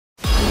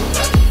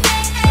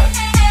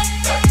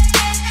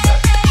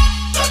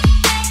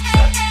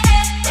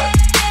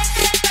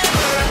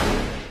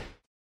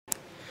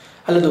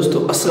Hello दोस्तों,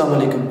 अस्सलाम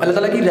वालेकुम। अल्लाह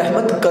ताला की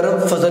रहमत, करम,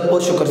 फजल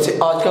और शुक्र से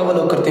आज का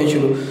व्लॉग करते हैं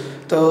शुरू।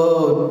 तो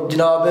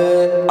जनाब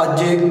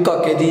अज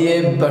काके दी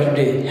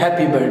बर्थडे,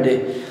 हैप्पी बर्थडे।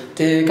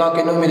 तो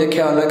काके ने मेरे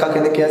ख्याल है काके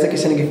ने कहा से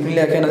किसी ने गिफ्ट नहीं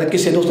लैके आना,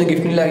 किसी दोस्त ने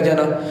गिफ्ट नहीं लैके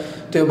जाना।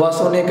 तो बस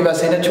उन्हें एक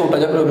वैसे ना छोटा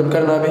जहा प्रोग्राम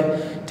करना पे।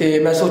 तो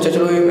मैं सोचा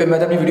चलो मैं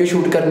तो अपनी वीडियो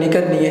शूट करनी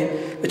है,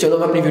 तो चलो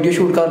मैं अपनी वीडियो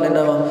शूट कर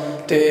लेना वा।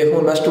 तो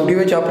हूँ मैं स्टूडियो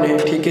में अपने,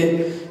 ठीक है।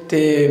 तो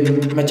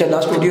मैं चलना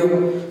स्टूडियो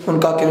हूँ,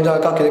 काके में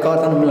जाकर काके के घर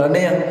तुहानू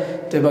मिलाने आ।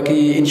 तो बाकी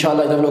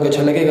इंशाल्लाह जब लोग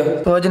अच्छा लगेगा।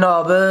 तो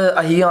जनाब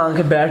अं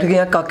आके बैठ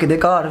गए काके के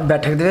घर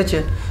बैठक के।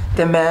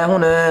 तो मैं हूँ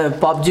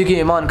पबजी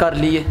गेम ऑन कर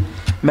ली है,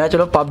 मैं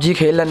चलो पबजी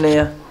खेल लेने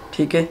आ,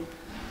 ठीक है।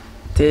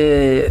 तो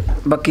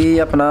बाकी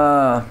अपना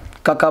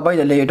काका भाई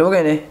तो लेट हो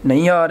गए ने,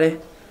 नहीं आ रहे।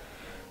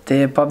 तो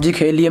पबजी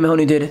खेल लिए मैं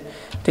होनी देर।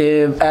 तो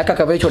ए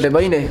काका भाई छोटे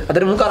भाई ने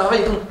अदर मुँह करा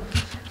भाई तू,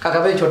 काका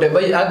भाई छोटे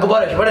भाई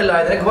गुब्बारे बड़े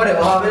लाए थे, गुब्बारे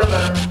वहाँ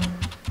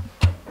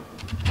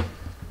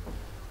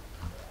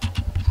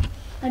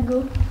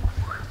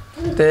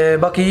ते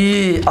बाकी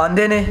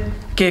आंदे ने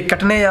केक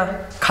कटने आ,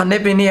 खाने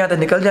पीने आ, तो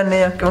निकल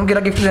जाने आ क्योंकि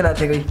गिफ्ट देना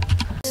इतने कोई।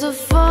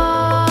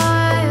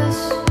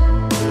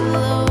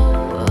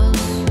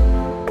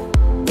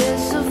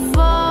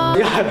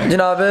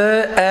 जनाब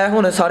ए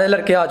हुण सारे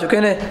लड़के आ चुके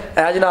ने।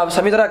 ए जनाब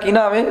समी तरह की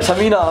नाम है,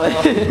 समी नाम है।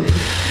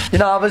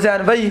 जनाब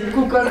जैन भाई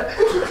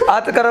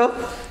हाथ करो,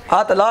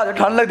 हाथ ला जो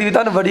ठंड लगती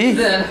तुहानू बड़ी।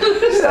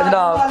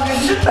 जनाब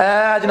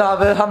ए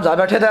जनाब हमजा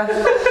बैठे थे।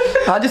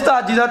 हाँ जी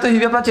उस्ताद जी तुसीं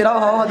भी अपना चेहरा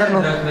विखाओ अदर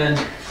नूं।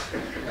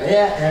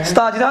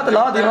 उस्ताद जी हाथ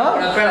ला दे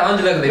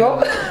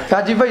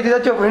फैजी भाई तो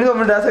चुप नहीं 2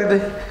 मिनट रह सकते।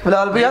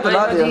 बिलाल भाई हाथ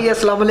ला दे।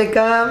 अस्सलाम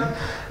वालेकुम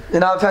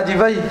जनाब फैजी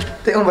भाई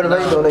ते उमर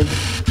भाई दोनों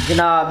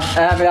जनाब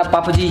ए मेरा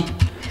पापा जी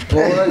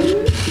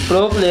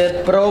प्रो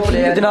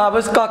प्लेयर जनाब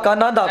इस काका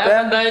नहांदा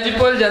पिया जी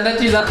भुल जांदा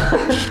चीज़ां।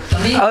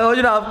 ओ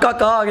जनाब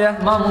काका आ गया।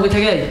 मामू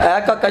कित्थे गया? ए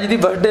काका जी दी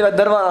बर्थडे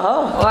इधर वा। हाँ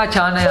ओ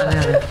अच्छा आने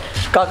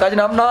काका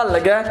जनाब नहान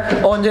लगा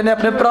उंज ने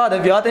अपने भरा दे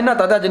ब्याह ते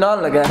नहाता ते अज नहान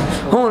लगा।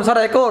 हुण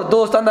सारा एक होर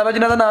दोस्त आंदा वा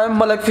जिन्हां दा नाम है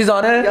मलक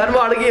फिजान। यार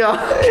मार गया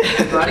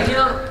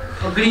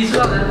ओ ग्रीस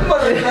का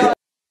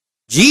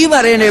जी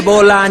मरे ने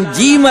बोला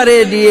जी मरे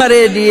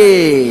दिए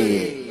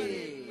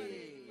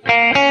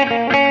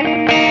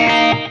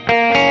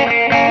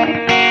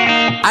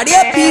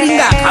Adia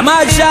piringa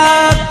kamasha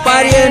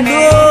pariendo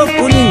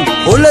kuning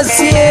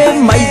hulasi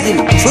maizin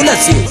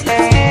chulasi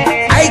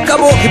ai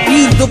kabo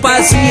kipir do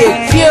pasiye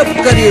kep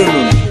kariyo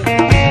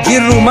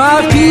giruma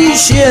pi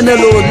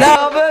shenalo la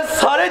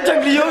सारे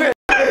जंगली हो गए।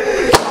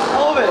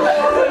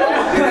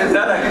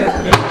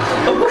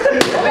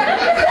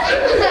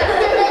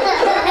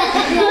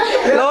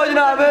 लो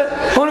जनाब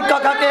हुण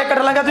काका केक कट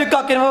लगा, तुसीं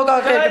काके नूं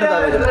काका केक कटदा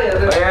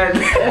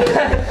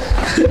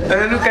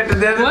एनु कट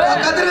दे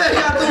कदर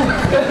यार तू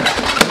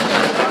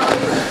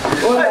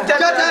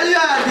चाचा जी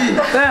आ जी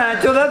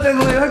चौदह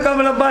तेनू ये कम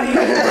लंबा ही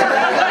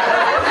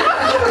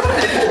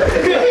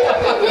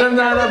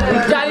रमजान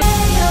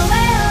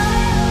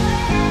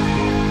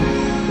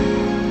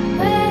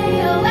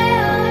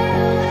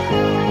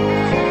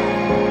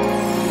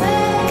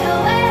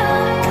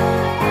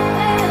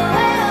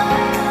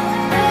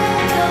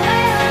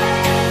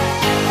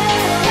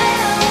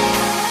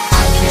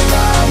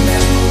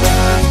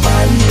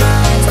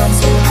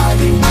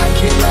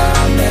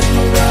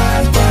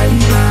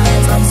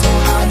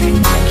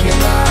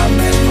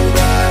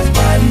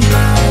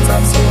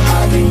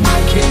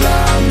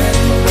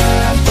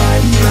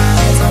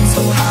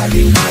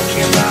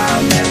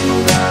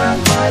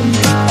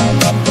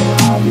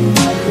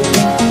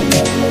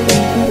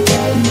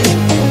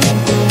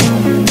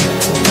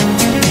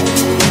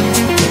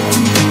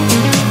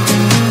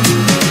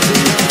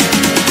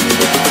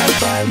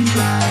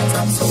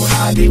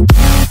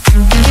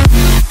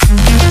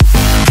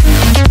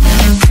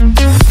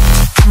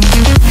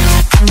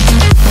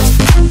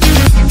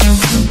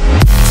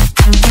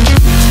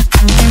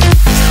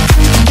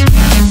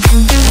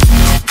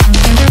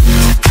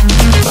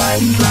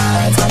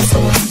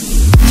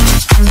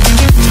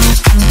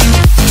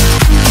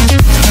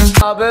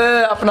अब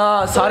अपना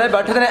सारे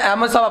बैठे थे।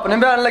 अहमद साहब अपने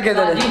बयान लगे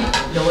थे।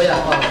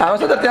 अहमद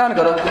साहब ध्यान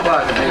करो।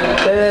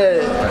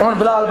 हुण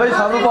बिलाल भाई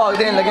साहब नूं भाग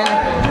देन लगे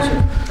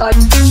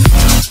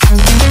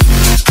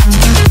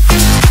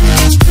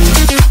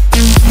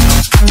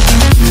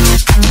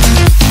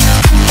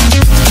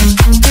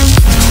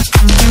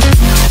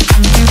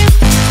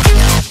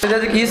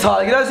की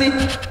सालगिरह सी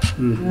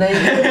नहीं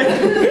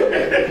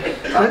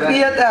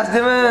ये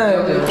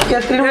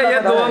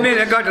 2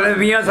 महीने घट रहे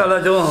 20 साल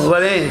जो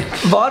वाले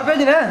बाहर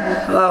भेजने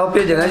आहो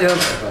भेजना जो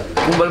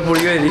उम्र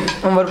पूरी होई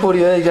उम्र पूरी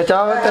होई चाचा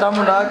तेरा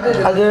मुंडा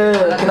अज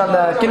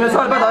कितने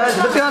साल पैदा होया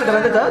ध्यान करा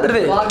चाचा इधर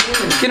दे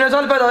कितने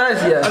साल पैदा होया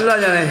सी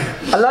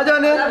अल्लाह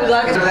जाने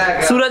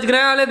सूरज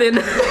ग्रहण वाले दिन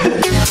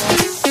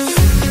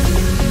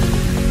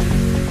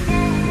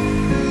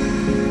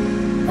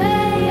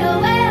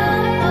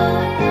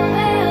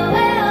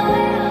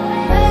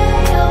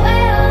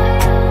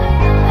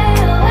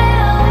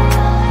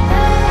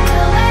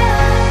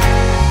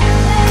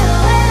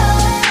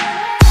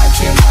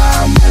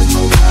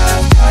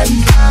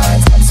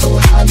I'm so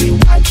happy,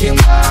 I can't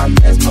lie,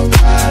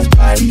 mesmerized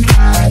by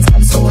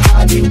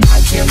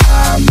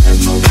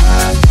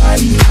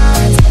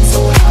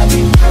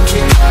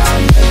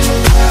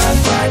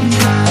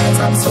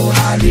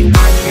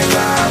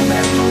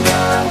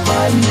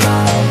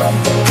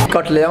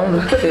cut लिया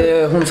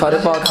हूँ सारे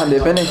पा खाते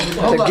पे ने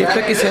गिफ्ट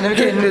किसी ने भी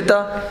किसी नहीं दिता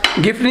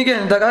गिफ्ट नहीं किसी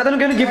ने दिता कहा तेन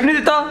किसी गिफ्ट नहीं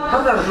दिता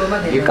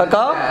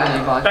काका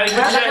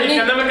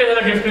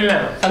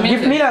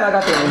गिफ्ट नहीं लेना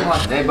काके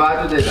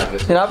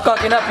जनाब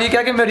काके ने अपनी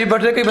क्या कि मेरी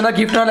बर्थडे कोई बंदा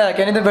गिफ्ट ना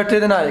लैके नहीं तो बर्थडे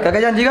दिन आए काका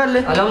जान जी गल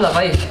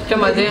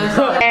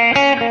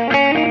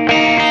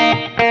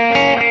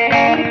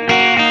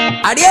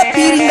Adia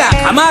piringa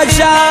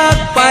kamasha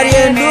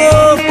pariendo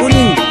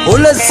kuning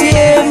olase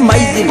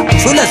maizin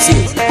chulase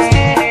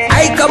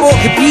ai kabo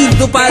ke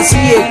pinto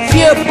pasiye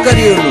kiep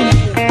kariyonu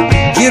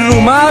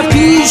jiruma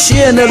fi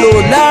shenalo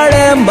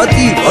lade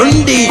mati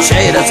bondi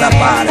shaira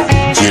sapara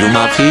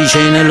jiruma fi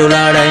shenalo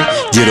lade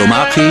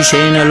jiruma fi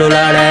shenalo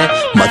lade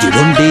mati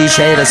bondi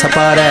shaira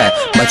sapara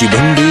mati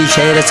bondi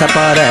shaira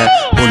sapara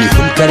boli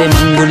ful kare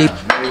manguli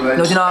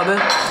लो जनाब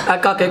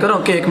काके घरों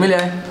cake मिले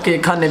cake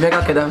खाने पे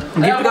काके दा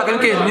gift काके ने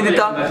केक नहीं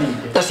दिता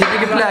असी भी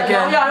गिफ्ट लेके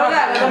आए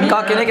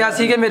काके ने कहा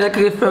सी कि मेरे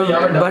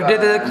बर्थडे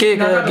ते केक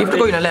गिफ्ट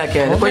कोई ना लेके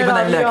आए कोई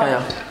बंदा नहीं लेके आया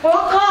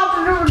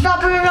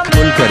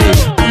फुल करे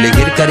फुले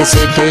गिर करे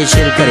से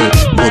शेर करे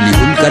बोली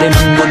फुल करे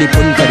मंगोली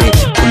फुल करे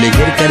फुले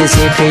गिर करे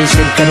से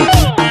शेर करे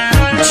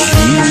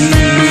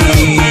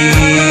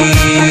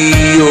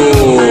जियो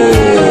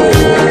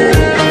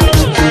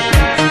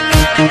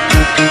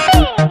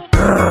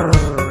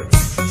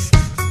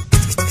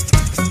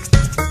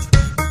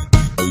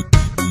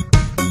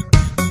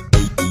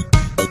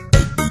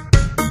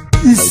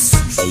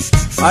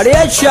अरे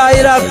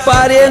शायरा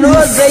पारेनो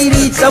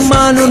जैरी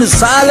तमानुन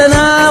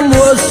सालना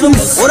मौसम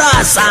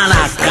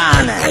खुरासाना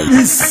कान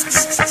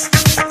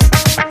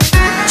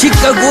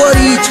चिक्का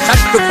गोरी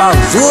छट पाव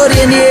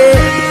जोरे ने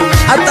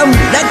अतम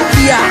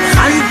लकिया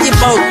हंति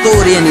पाव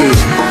तोरे ने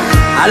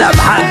अला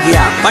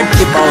भाग्या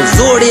पट पाव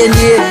जोड़े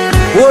ने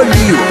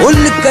होली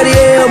हुल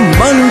करे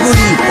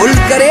मंगुली हुल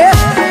करे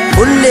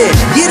हुल्ले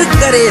गिर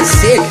करे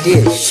सेठे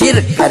शिर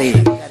करे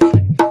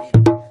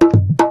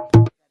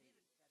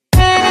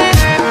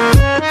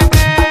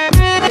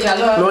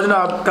लो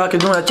जनाब काके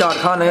दूं चाट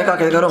खाने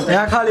काके घरों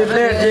यहां खाली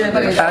प्लेट जी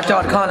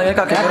चाट खाने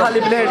काके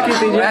खाली प्लेट की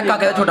थी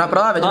काके दा छोटा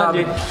भरा है जनाब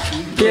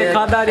केक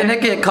खाता इन्हें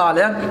केक खा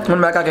लिया हुन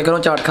मैं काके घरों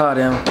चाट खा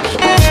रहा हूं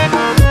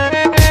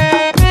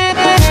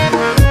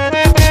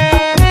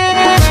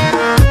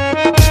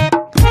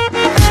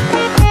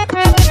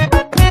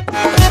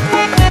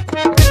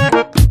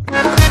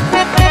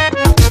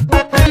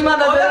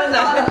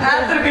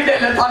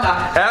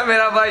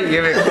मेरा भाई ये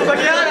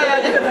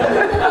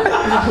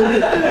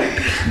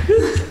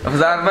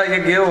अफजान भाई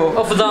के हो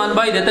अफजान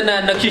भाई दे ते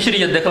नक्शी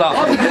शरीयत दे खिलाफ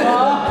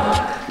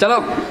चलो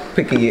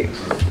फिक्की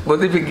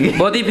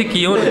बहुत ही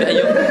फिक्की हो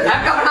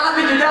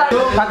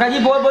काका जी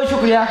बहुत बहुत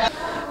शुक्रिया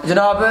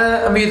जनाब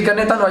उम्मीद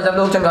करने तुहानू अज दा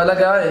व्लॉग चंगा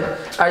लगा है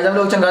अज दा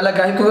व्लॉग चंगा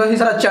लगा है क्योंकि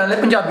सारा चैनल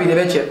है पंजाबी दे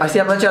विच असीं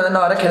अपना चैनल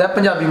नाम रखे दा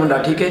पंजाबी मुंडा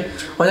ठीक है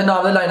उहदे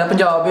नाम दा लाइन है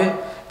पंजाब है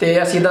ते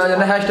असीं दा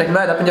जरा हैशटैग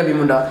बनाया दा पंजाबी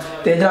मुंडा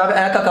ते जनाब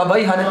ए काका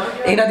भाई हन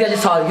इन्हां दी अज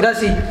सालगिरह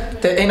सी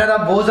ते इन्हां दा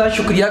बहुत ज़्यादा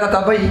शुक्रिया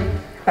काका भाई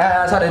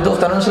सारे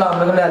दोस्तों को सलाम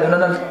लै लो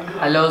उन्होंने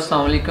हेलो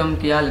अस्सलाम वालेकुम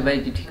क्या हाल भाई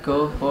जी ठीक हो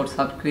और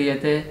सब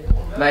खैरियत है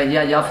भाई जी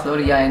अज हफ्ते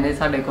होर आए ने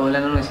साढ़े कोल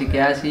इन्होंने असीं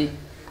कहा सी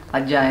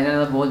अज आए ने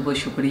बहुत बहुत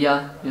शुक्रिया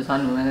जो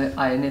सानू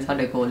आए ने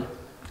साढ़े कोल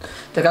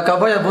तो काका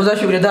भाई बहुत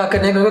ज़्यादा शुक्रिया अदा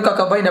करने क्योंकि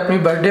काका भाई ने अपनी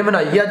बर्थडे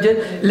मनाई है अज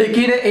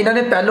लेकिन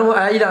इन्होंने पहलों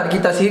यह ऐलान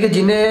किया कि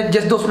जिन्हें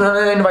जिस दोस्त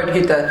ने इन्वाइट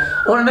किया है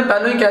उन्होंने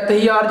पहलों ही कहते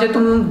ही यार जो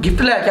तू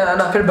गिफ्ट लैके आना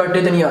ना फिर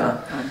बर्थडे तो नहीं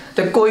आना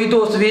तो कोई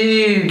दोस्त भी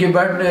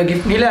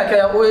गिफ्ट नहीं लैके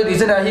आया वो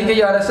रीजन है कि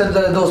यार इस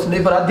दोस्त ने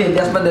बड़ा दिल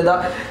इस बंदे का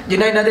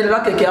जिन्हें इन्हें दिल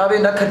रख के कहा भी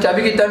इन्हें खर्चा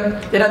भी किया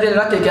इन्हें दिल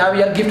रख के कहा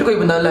भी यार गिफ्ट कोई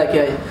बंदा लैके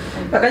आए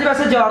काका जी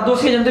वैसे यार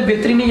दोस्त ही जब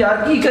बेहतरीन नहीं यार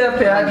की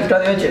पिया गिफ्टा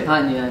हाँ जी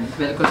हाँ जी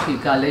बिल्कुल ठीक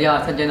गल है यार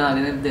सज्जन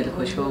आने ने दिल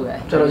खुश हो गया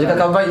चलो जी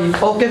काका भाई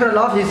ओके फिर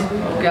अल्लाह हाफिज़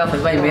ओके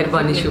हाफिज़ भाई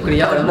मेहरबानी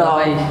शुक्रिया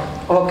भाई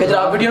ओके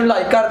जनाब वीडियो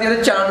लाइक कर दियो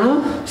चैनल को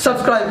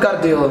सब्सक्राइब कर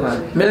दियो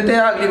मिलते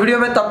हैं अगली वीडियो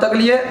में तब तक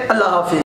लिए अल्लाह हाफिज़।